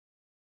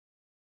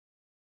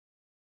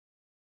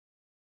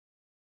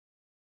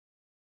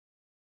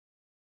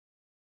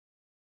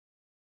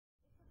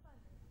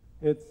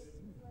It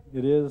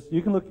is.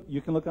 You can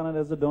look on it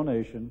as a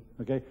donation.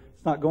 Okay,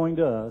 it's not going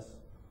to us.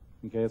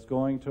 Okay, it's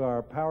going to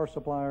our power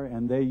supplier,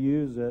 and they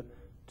use it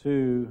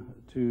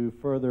to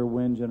further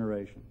wind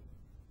generation.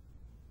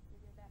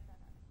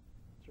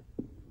 Sure.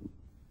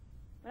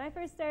 When I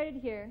first started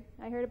here,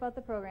 I heard about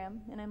the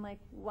program, and I'm like,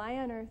 why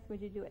on earth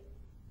would you do it?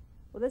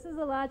 Well, this is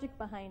the logic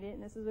behind it,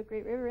 and this is what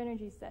Great River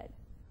Energy said.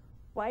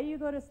 Why do you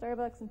go to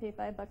Starbucks and pay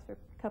 $5 for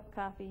a cup of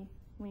coffee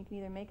when you can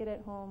either make it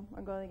at home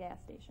or go to the gas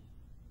station?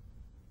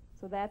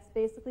 So that's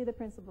basically the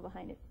principle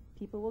behind it.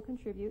 People will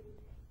contribute.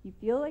 You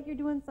feel like you're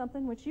doing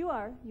something, which you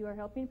are. You are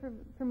helping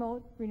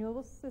promote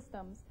renewable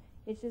systems.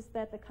 It's just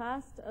that the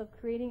cost of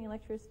creating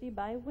electricity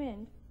by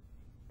wind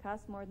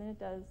costs more than it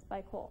does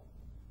by coal.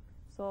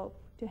 So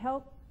to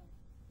help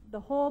the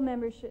whole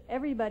membership,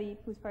 everybody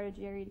who's part of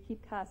GRE, to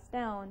keep costs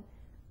down,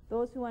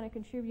 those who want to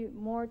contribute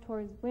more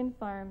towards wind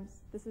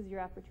farms, this is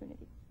your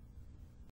opportunity.